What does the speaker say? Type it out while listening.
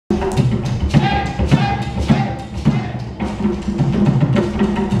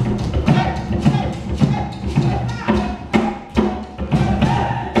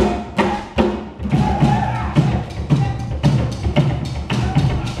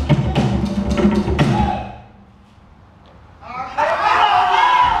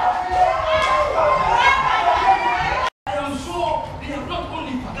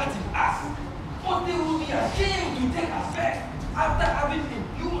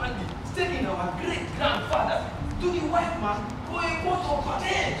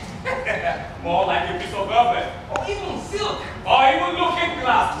More like a piece of velvet. Or even silk. Or even looking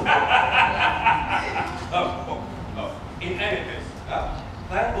glass. In any case,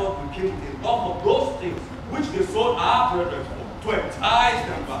 thank God we came with enough of those things which they sold our products for to entice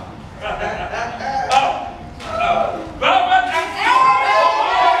them back. Velvet and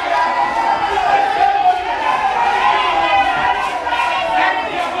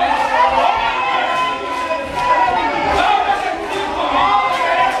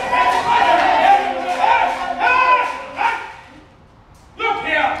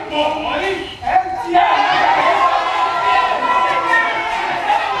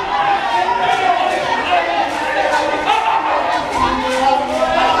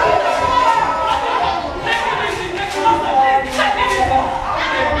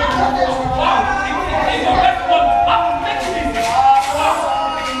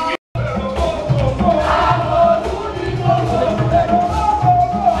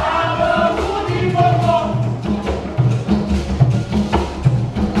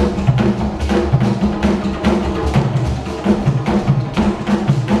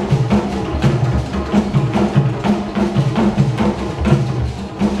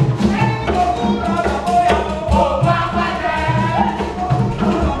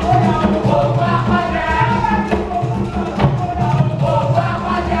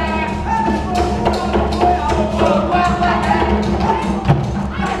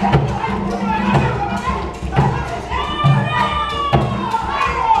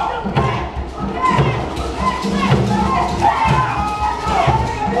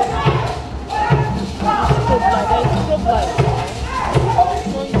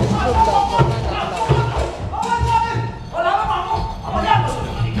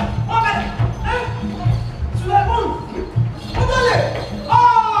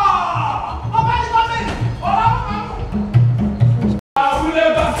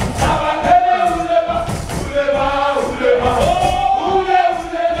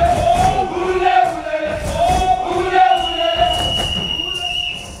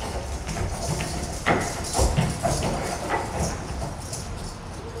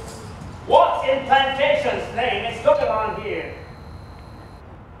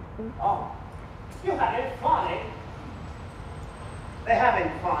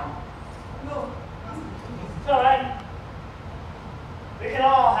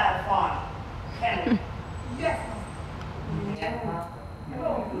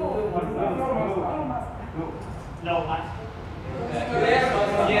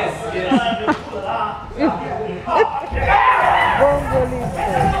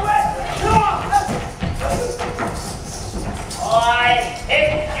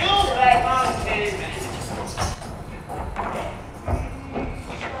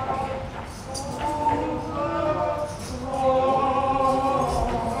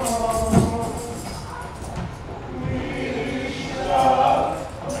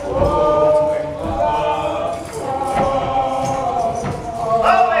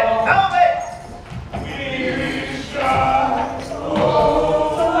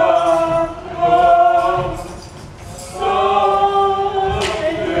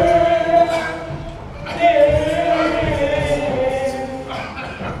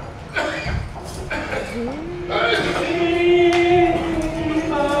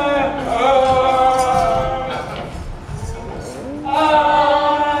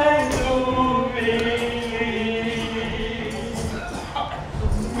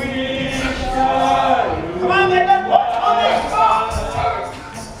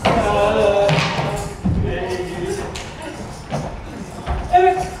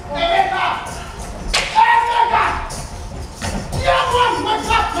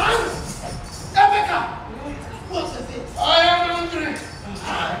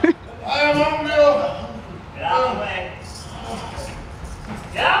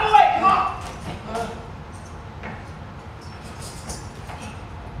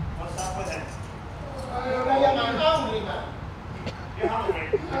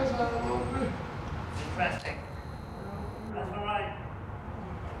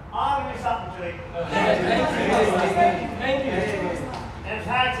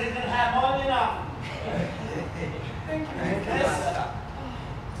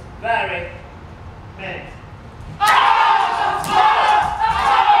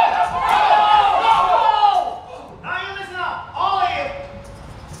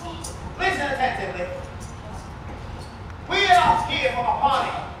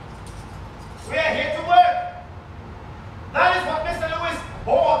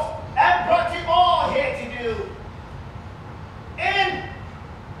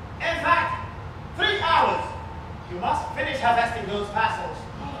must finish harvesting those parcels.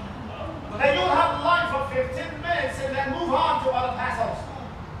 Then you'll have the line for 15 minutes and then move on to other parcels.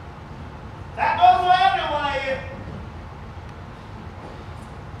 That goes for everyone here.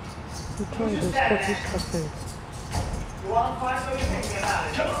 You try the Scottish accent. You want to find what you're thinking about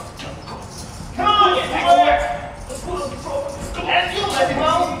it? Come on, get back to work! And you, let it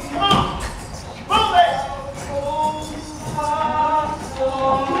go! Come on! Move it!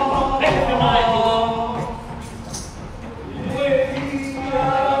 Make up your mind.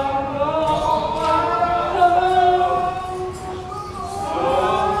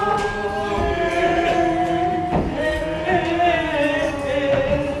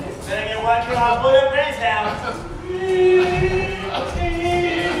 Put your brains down.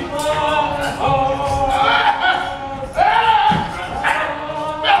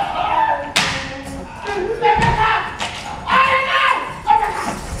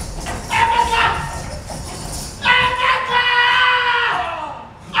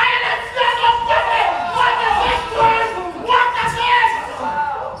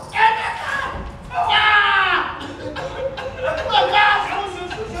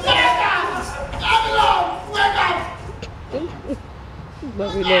 But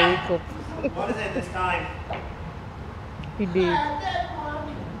we know we cook. What is it this time? He did.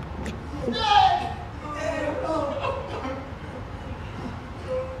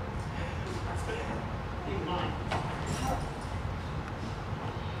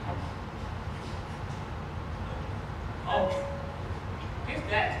 Oh, he's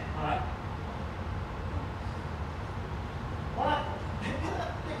dead. All right. What?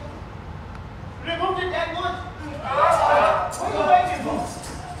 Remove the dead wood. What are you waiting for?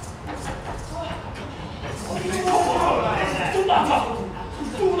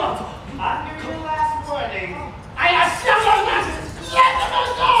 Do not. I'm giving you the last warning. I have someone that let them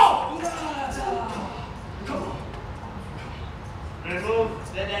go. Remove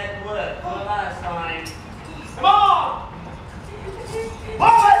the dead wood for the last time. Come on!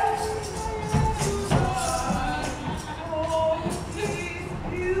 Forward!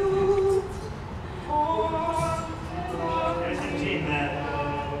 There's your team, man.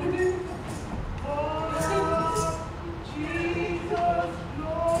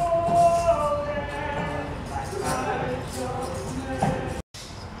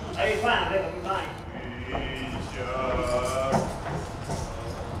 Are you fine? Make up your mind.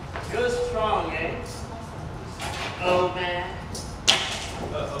 You're strong, eh? Old man.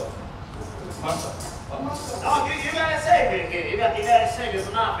 No, you gotta save it, kid. You gotta save it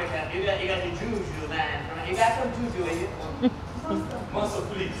from Africa. You got the juju, man. You got some juju in you. Master,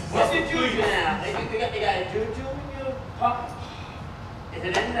 please. What's the juju now? You got a juju in your pocket? Is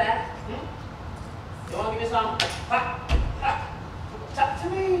it in there? You wanna give me some? Talk to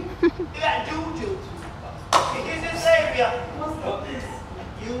me. You got juju. It is a savior.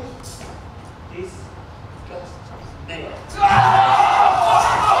 You disgust me.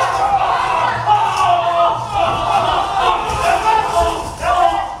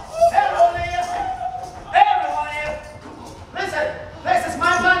 Everyone here. Listen, this is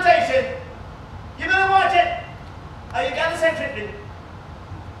my plantation. You better watch it. Or you got the same treatment.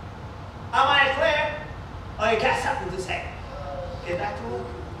 Am I clear? Or you got something to say? Get back to work.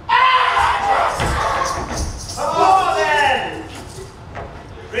 Oh, then.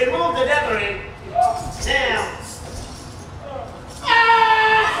 Remove the debris. Now.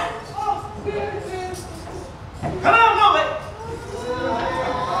 Come on, move it.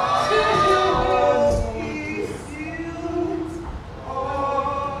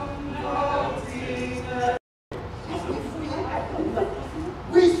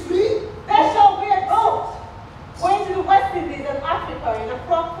 We free? There shall be a boat going to the West Indies and Africa in a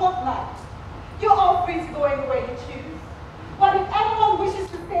fortnight. You're all free to go anywhere you choose. But if anyone wishes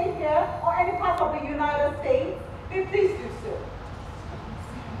to stay here or any part of the United States, then please do so.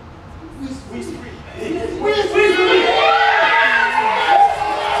 We free.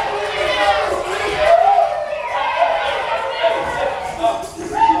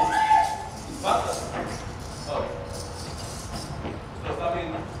 Does that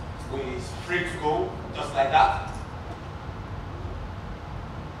mean we're free to go just like that?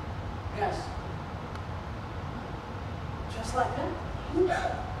 Yes. Just like that.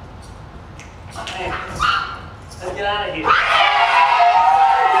 Hey, let's get out of here.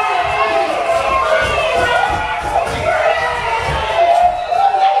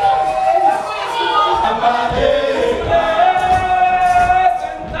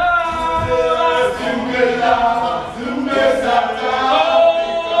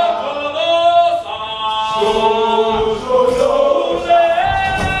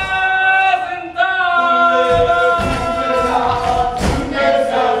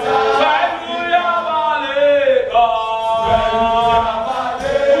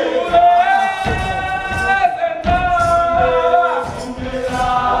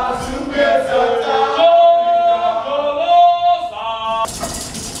 Yes, sir.